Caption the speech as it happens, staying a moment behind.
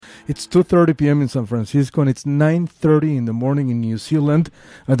It's 2:30 p.m. in San Francisco, and it's 9:30 in the morning in New Zealand.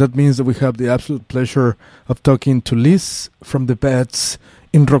 And that means that we have the absolute pleasure of talking to Liz from the Pets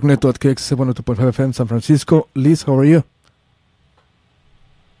in Rockneto at KX 102.5 FM San Francisco. Liz, how are you?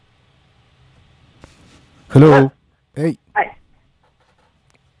 Hello. Hey. Hi.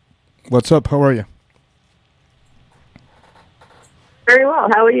 What's up? How are you? Very well.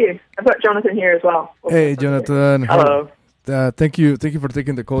 How are you? I've got Jonathan here as well. Hey, Jonathan. Hello. Thank you for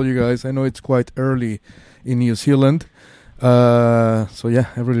taking the call, you guys. I know it's quite early in New Zealand, so yeah,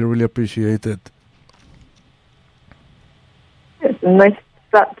 I really appreciate it. It's a nice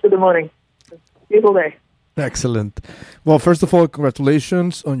start to the morning. It's a beautiful day. Excellent. Well, first of all,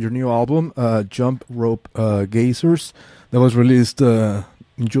 congratulations on your new album, Jump Rope Gazers, that was released on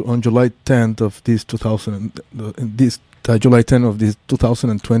July 10th of this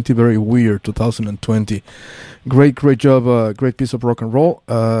 2020. Very weird 2020. Great job. Great piece of rock and roll.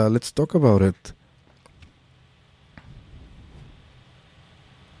 Let's talk about it.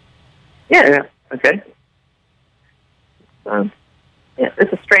 Yeah. Okay.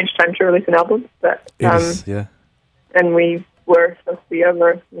 It's a strange time to release an album, but It is, yeah. And we were supposed to be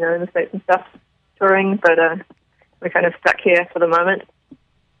over, in the States and stuff, touring, but we're kind of stuck here for the moment.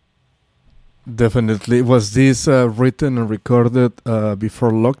 Definitely. Was this written and recorded before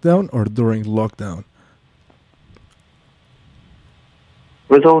lockdown or during lockdown?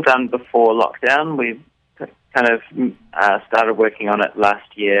 It was all done before lockdown. We kind of started working on it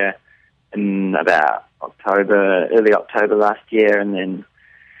last year in about early October last year, and then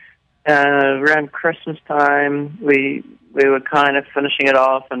around Christmas time we were kind of finishing it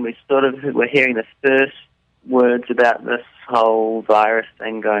off, and we were hearing the first words about this whole virus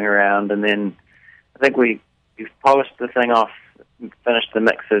thing going around, and then I think we polished the thing off, finished the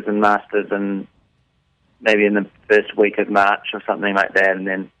mixes and masters, and maybe in the first week of March or something like that, and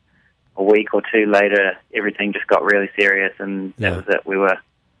then a week or two later, everything just got really serious, and that was it. We were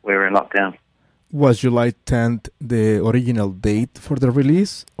in lockdown. Was July 10th the original date for the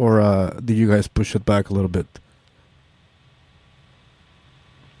release, or did you guys push it back a little bit?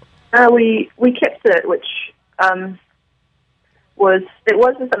 We kept it, which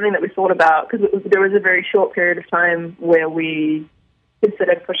wasn't something that we thought about, because there was a very short period of time where we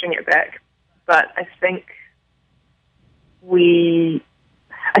considered pushing it back. But I think we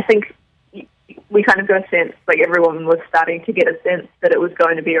kind of got a sense, like everyone was starting to get a sense that it was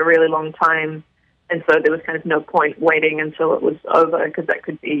going to be a really long time, and so there was kind of no point waiting until it was over, because that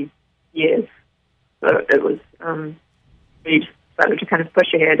could be years. So it was, we started to kind of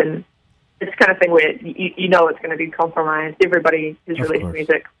push ahead, and it's the kind of thing where you know it's going to be compromised. Everybody who's released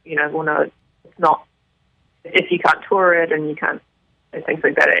music, will know it's not, if you can't tour it and you can't, and things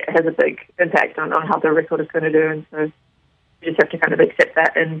like that, it has a big impact on how the record is going to do, and so you just have to kind of accept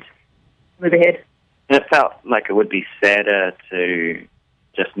that and move ahead. And it felt like it would be sadder to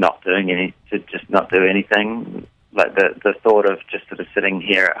just not do anything. Like the thought of just sort of sitting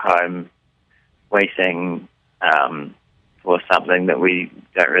here at home waiting for something that we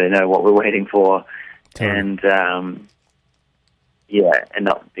don't really know what we're waiting for, and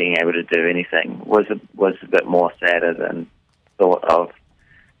not being able to do anything was a bit more sadder than thought of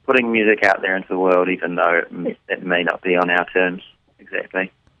putting music out there into the world, even though it may not be on our terms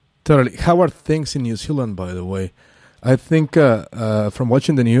exactly. Totally. How are things in New Zealand, by the way? I think from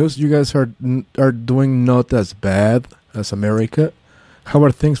watching the news, you guys are doing not as bad as America. How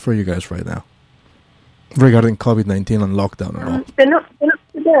are things for you guys right now regarding COVID-19 and lockdown and all? They're not too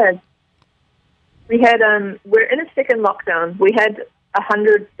bad. We had we're in a second lockdown. We had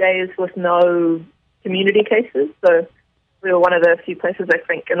 100 days with no community cases, so we were one of the few places, I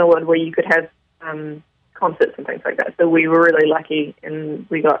think, in the world where you could have concerts and things like that. So we were really lucky, and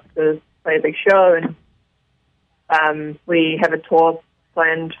we got to play a big show, and we have a tour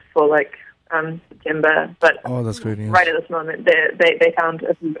planned for September. But that's great news. Right at this moment, they found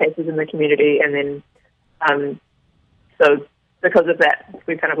a few cases in the community, and then so because of that,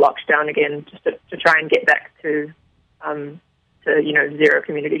 we kind of locked down again just to try and get back to zero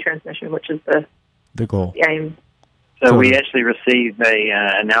community transmission, which is the goal, the aim. So we actually received a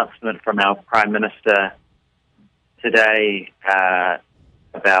announcement from our Prime Minister today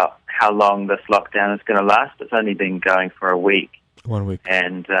about how long this lockdown is going to last. It's only been going for a week. 1 week.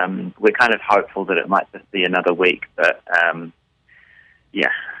 And we're kind of hopeful that it might just be another week, but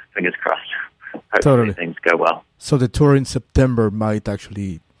fingers crossed. Hopefully things go well. So the tour in September might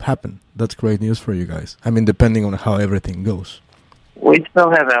actually happen. That's great news for you guys. I mean, depending on how everything goes. We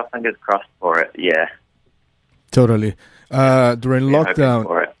still have our fingers crossed for it, yeah. Totally. During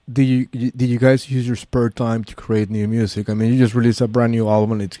lockdown, did you guys use your spare time to create new music? I mean, you just released a brand new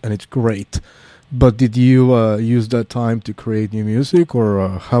album and it's great. But did you use that time to create new music, or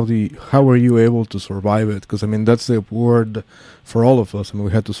how were you able to survive it? Because I mean, that's the word for all of us. I mean,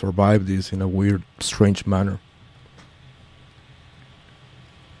 we had to survive this in a weird, strange manner.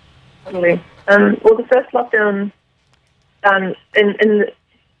 Totally. Well, the first lockdown, in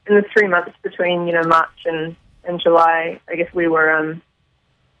the 3 months between March and July, I guess we were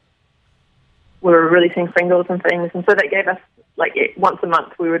releasing singles and things, and so that gave us once a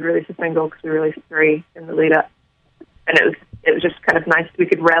month we would release a single because we released 3 in the lead up, and it was just kind of nice. We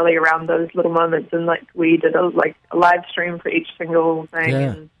could rally around those little moments, and we did a live stream for each single thing.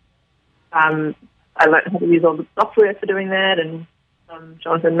 Yeah. And I learned how to use all the software for doing that, and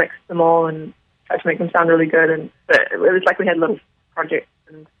Jonathan mixed them all and tried to make them sound really good. And but it was like we had little projects,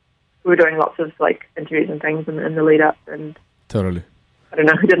 and we were doing lots of interviews and things in the lead up. And Totally. I don't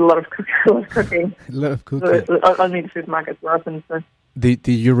know, we did a lot of cooking. A lot of cooking. So only the supermarkets were open. So. Did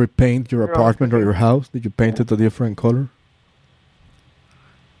you repaint your apartment or your house? Did you paint it a different color?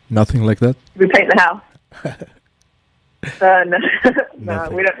 Nothing like that. We paint the house. No,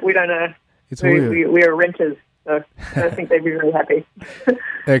 we don't. It's weird. We are renters, so I think they'd be really happy.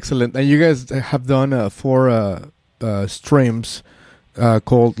 Excellent. And you guys have done 4 streams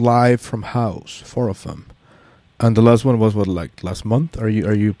called Live from House, 4 of them. And the last one was last month? Are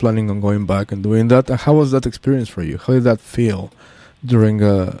you planning on going back and doing that? And how was that experience for you? How did that feel during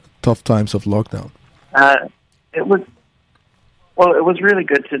tough times of lockdown? It was really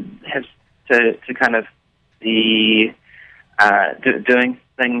good to have to kind of be doing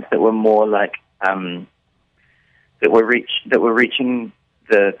things that were more that were reaching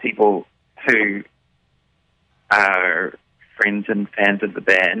the people who are friends and fans of the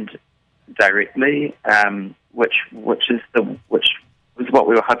band directly, which was what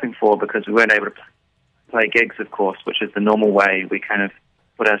we were hoping for, because we weren't able to play gigs, of course, which is the normal way we kind of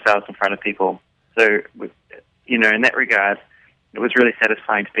put ourselves in front of people. So, in that regard, it was really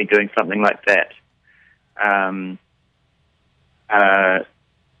satisfying to be doing something like that. I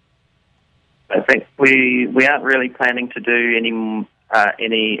think we aren't really planning to do any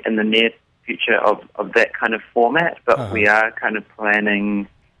in the near future of that kind of format, but we are kind of planning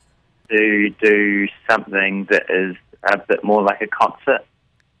to do something that is a bit more like a concert,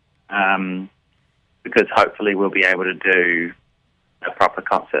 because hopefully we'll be able to do a proper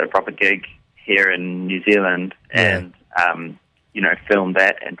concert, a proper gig here in New Zealand, and film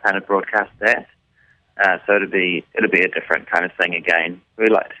that and kind of broadcast that. So it'll be a different kind of thing again. We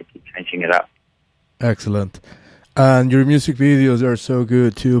like to keep changing it up. Excellent. And your music videos are so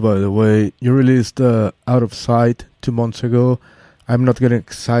good too, by the way. You released Out of Sight 2 months ago. I'm Not Getting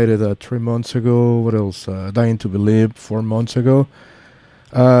Excited 3 months ago. What else? Dying to Believe 4 months ago.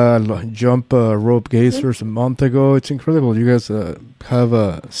 Jump Rope Gazers a month ago. It's incredible. You guys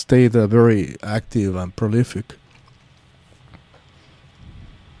have stayed very active and prolific.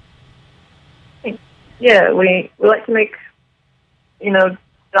 Yeah, we like to make,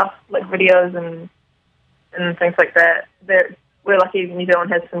 stuff like videos and things like that. We're lucky New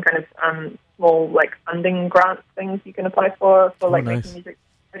Zealand has some kind of small funding grant things you can apply for nice. Making music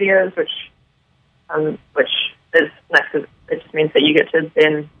videos, which is nice because it just means that you get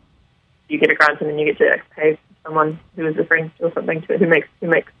a grant and then you get to pay someone who is a friend or something who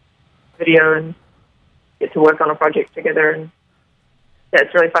makes video and get to work on a project together. And yeah,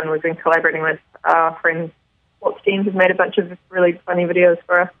 it's really fun. We've been collaborating with our friend Waltstein, who's made a bunch of really funny videos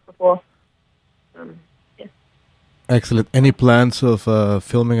for us before. Yeah. Excellent. Any plans of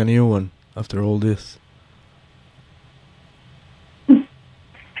filming a new one after all this?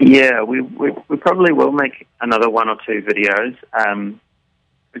 Yeah, we probably will make another 1 or 2 videos.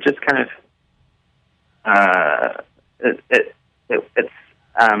 We just kind of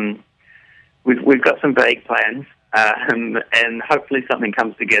we've got some vague plans. And hopefully something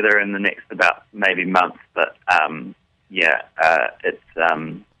comes together in the next about maybe month. But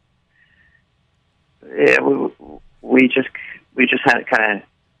we just had kind of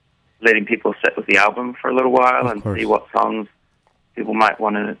letting people sit with the album for a little while and see what songs people might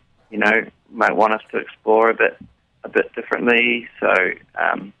want us to explore a bit differently. So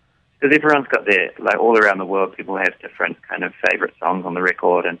because everyone's got their all around the world, people have different kind of favorite songs on the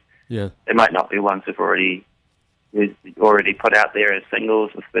record, and they might not be ones who've already put out there as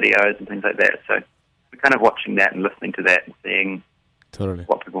singles with videos and things like that. So we're kind of watching that and listening to that and seeing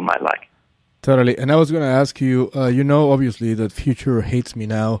what people might like. Totally. And I was going to ask you, obviously that Future Hates Me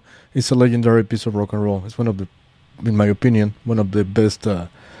Now is a legendary piece of rock and roll. It's one of the, in my opinion, one of the best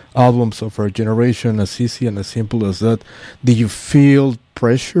albums of our generation, as easy and as simple as that. Did you feel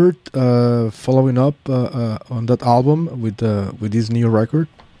pressured following up on that album with this new record?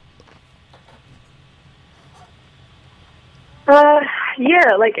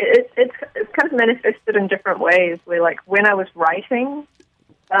 Yeah, like it's kind of manifested in different ways. Where like when I was writing,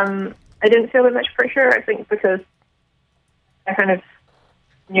 I didn't feel that much pressure. I think because I kind of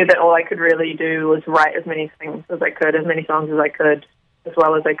knew that all I could really do was write as many things as I could, as many songs as I could, as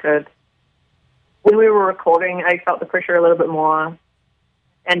well as I could. When we were recording, I felt the pressure a little bit more.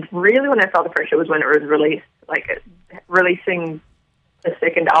 And really when I felt the pressure was when it was released. Like, releasing a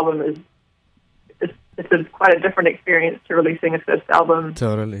second album is quite a different experience to releasing a first album.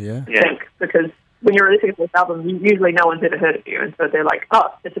 Totally, yeah. I think, because when you're releasing a first album, usually no one's ever heard of you. And so they're like,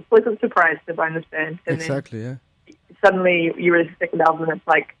 oh, it's a pleasant surprise to find this band. And exactly, yeah. Suddenly you release a second album and it's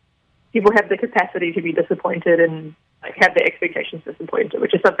like, people have the capacity to be disappointed and like have their expectations disappointed,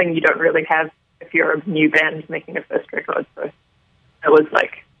 which is something you don't really have if you're a new band making a first record. So it was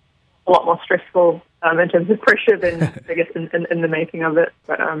like a lot more stressful in terms of pressure than I guess in the making of it.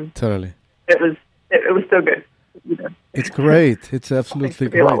 But totally, it was still good. You know. It's great. It's absolutely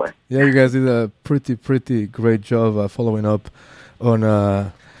great. Yeah, you guys did a pretty great job following up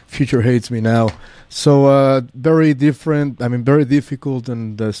on Future Hates Me Now. So very different. I mean, very difficult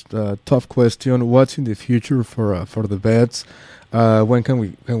and just tough question. What's in the future for the Beds? When can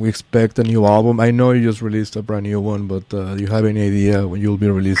we expect a new album? I know you just released a brand new one, but do you have any idea when you'll be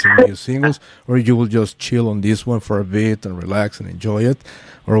releasing new singles, or you will just chill on this one for a bit and relax and enjoy it,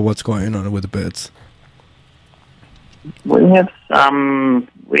 or what's going on with the Beds? We have some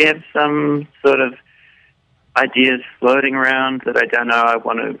sort of ideas floating around that I don't know I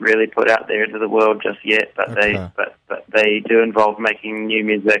want to really put out there into the world just yet, but they do involve making new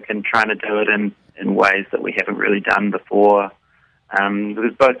music and trying to do it in ways that we haven't really done before.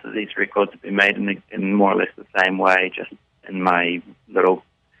 Because both of these records have been made in more or less the same way, just in my little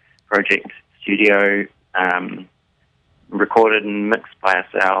project studio, recorded and mixed by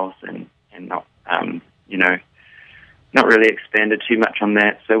ourselves, and not not really expanded too much on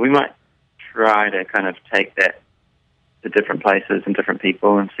that. So we might try to kind of take that to different places and different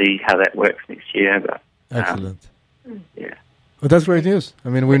people and see how that works next year. But excellent. Yeah. Well, that's great news. I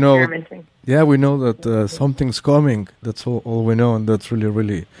mean, we know. Yeah, we know that something's coming. That's all we know, and that's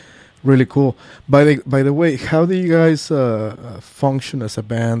really cool. By the way, how do you guys function as a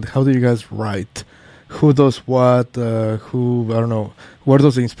band? How do you guys write? Who does what? Who, I don't know. Where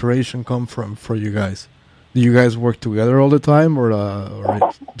does the inspiration come from for you guys? Do you guys work together all the time, or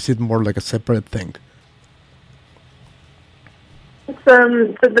is it more like a separate thing? It's, so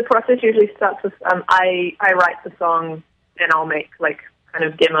the process usually starts with I write the song, and I'll make like kind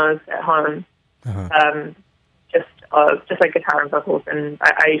of demos at home, just like guitar and vocals, and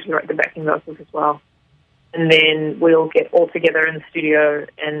I usually write the backing vocals as well. And then we'll get all together in the studio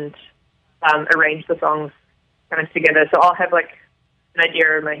and arrange the songs kind of together. So I'll have like an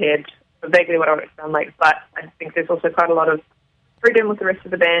idea in my head of vaguely what I want it to sound like, but I think there's also quite a lot of freedom with the rest of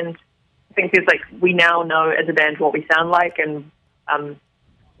the band. I think there's like, we now know as a band what we sound like and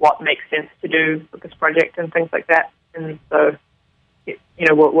what makes sense to do with this project and things like that. And so,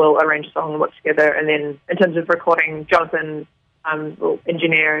 we'll arrange a song and work together. And then in terms of recording, Jonathan will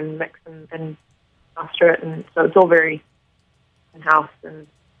engineer and mix and master it. And so it's all very in-house. And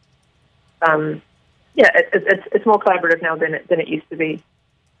it's more collaborative now than it used to be.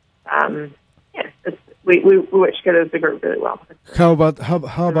 We work together as a group really well. How about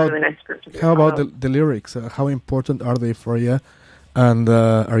the lyrics? How important are they for you? And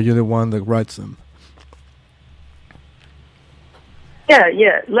are you the one that writes them?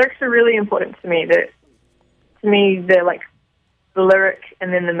 Yeah. Lyrics are really important to me. They're like the lyric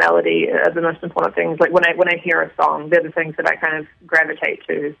and then the melody are the most important things. Like when I hear a song, they're the things that I kind of gravitate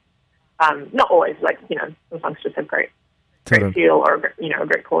to. Not always, like some songs just have great feel or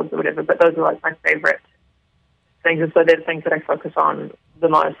great chords or whatever. But those are like my favorite things, and so they're the things that I focus on the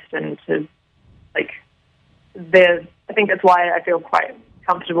most. And to like, I think that's why I feel quite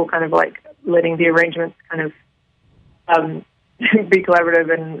comfortable, kind of like letting the arrangements kind of be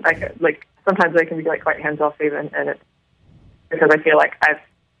collaborative, and like sometimes they can be like quite hands off even, and it's because I feel like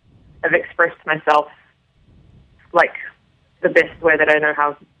I've expressed myself like the best way that I know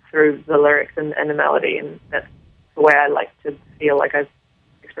how through the lyrics and the melody, and that's the way I like to feel like I've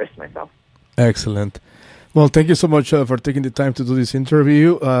expressed myself. Excellent. Well, thank you so much for taking the time to do this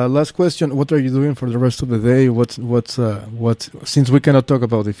interview. Last question: what are you doing for the rest of the day? What's since we cannot talk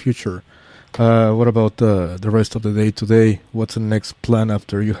about the future, what about the rest of the day today? What's the next plan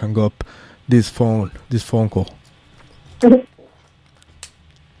after you hang up this phone call?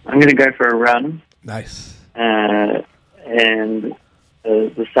 I'm going to go for a run, Nice. and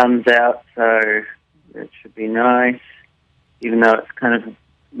the sun's out, so it should be nice. Even though it's kind of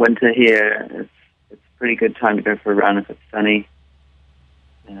winter here, it's a pretty good time to go for a run if it's sunny.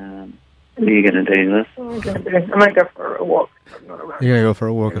 What are you going to do, Liz? I might go for a walk. Not a run. You're going to go for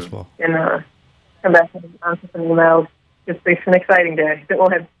a walk as well. And come back and answer some emails. It's an exciting day. We've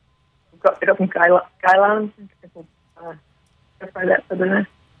got some Sky Lounge. We'll go try that for dinner.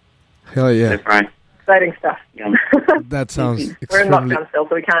 Hell yeah. That's right. Exciting stuff. Yum. That sounds We're in extremely... lockdown still,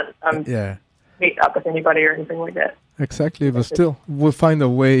 so we can't Yeah, meet up with anybody or anything like that. exactly. But still, we'll find a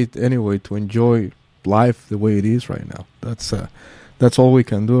way anyway to enjoy life the way it is right now. That's all we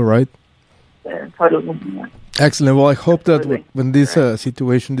can do, right? Yeah, totally. Excellent. Well, I hope that Absolutely. when this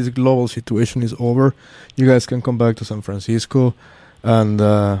situation, this global situation is over, you guys can come back to San Francisco. And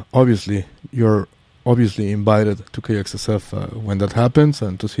obviously, you're invited to KXSF when that happens.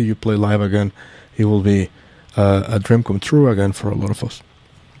 And to see you play live again, it will be a dream come true again for a lot of us.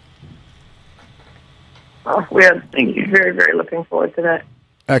 Oh, we are Thank you. very, very looking forward to that.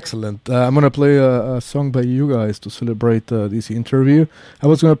 Excellent. I'm going to play a song by you guys to celebrate this interview. I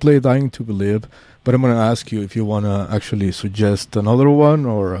was going to play Dying to Believe, but I'm going to ask you if you want to actually suggest another one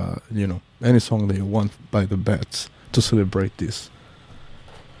or, any song that you want by the Bats to celebrate this.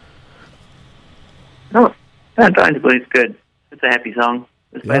 Oh, Dying to Believe is good. It's a happy song.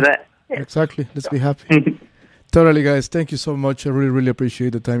 Let's play that. Yeah. Exactly. Let's be happy. Totally, guys. Thank you so much. I really, really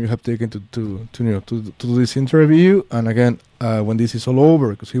appreciate the time you have taken to do this interview. And again, when this is all over,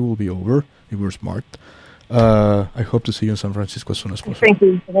 because it will be over if we're smart, I hope to see you in San Francisco as soon as possible. Thank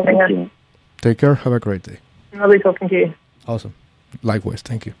you for having us. Take care. Have a great day. Lovely talking to you. Awesome. Likewise.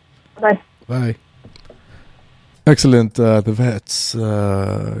 Thank you. Bye. Bye. Excellent. The Vets.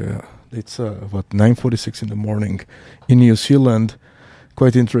 Yeah. It's about 9:46 in the morning in New Zealand.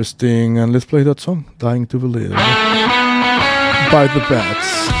 Quite interesting. And let's play that song, Dying to Believe, by the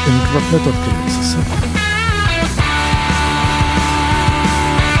Bats in Rocknet KXSF.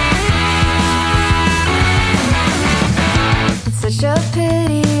 It's such a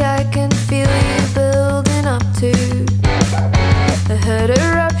pity I can feel you building up to a herd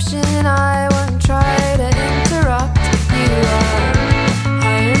eruption. I won't try to interrupt. You are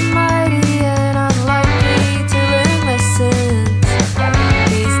high and mighty and unlikely to learn lessons.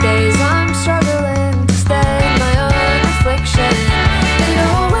 These days I'm struggling to stay in my own reflection. It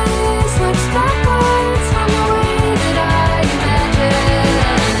always looks backwards from the way that I imagine.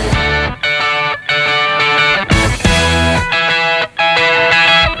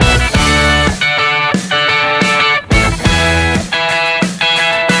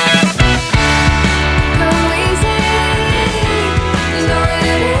 Go easy, you know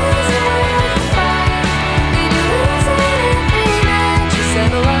it isn't worth the fight. Need to lose everything that you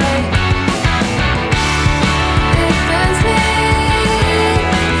said alive. It burns me,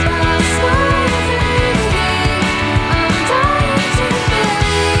 but slowly through the heat. I'm dying to believe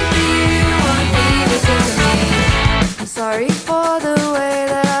you won't leave it to me. I'm sorry for the way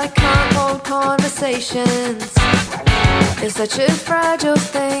that I can't hold conversations. It's such a fragile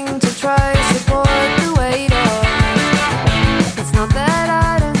thing to try to support the weight of. It's not that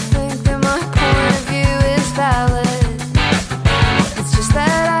I don't think that my point of view is valid. It's just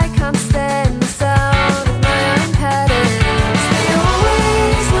that I can't stand the sound of my own patterns. They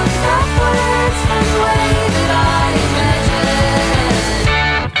always look backwards from the way that I imagine.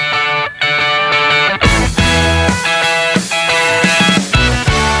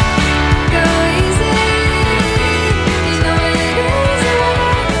 Go easy, you know it isn't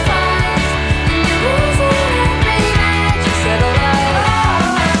worth the fight. And you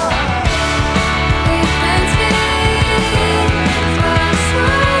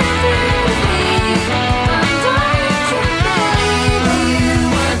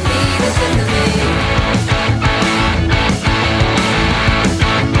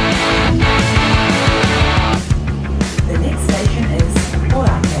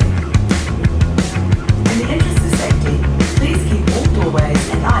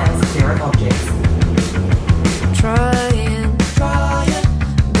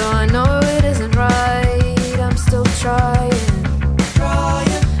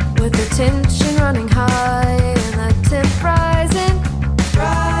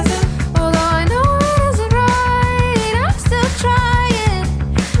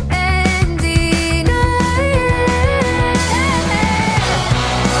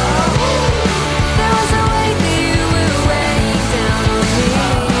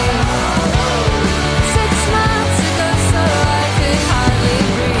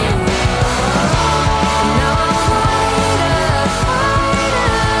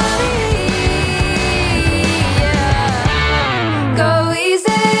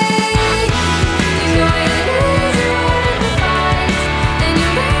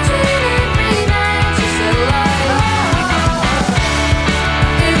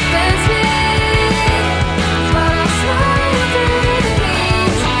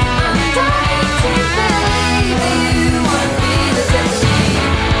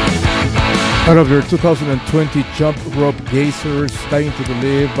Out of your 2020 Jump Rope Gazers, Dying to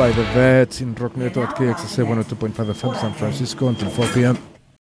Believe by the Vets in Rockneto at KXSA 102.5 FM San Francisco until 4 p.m.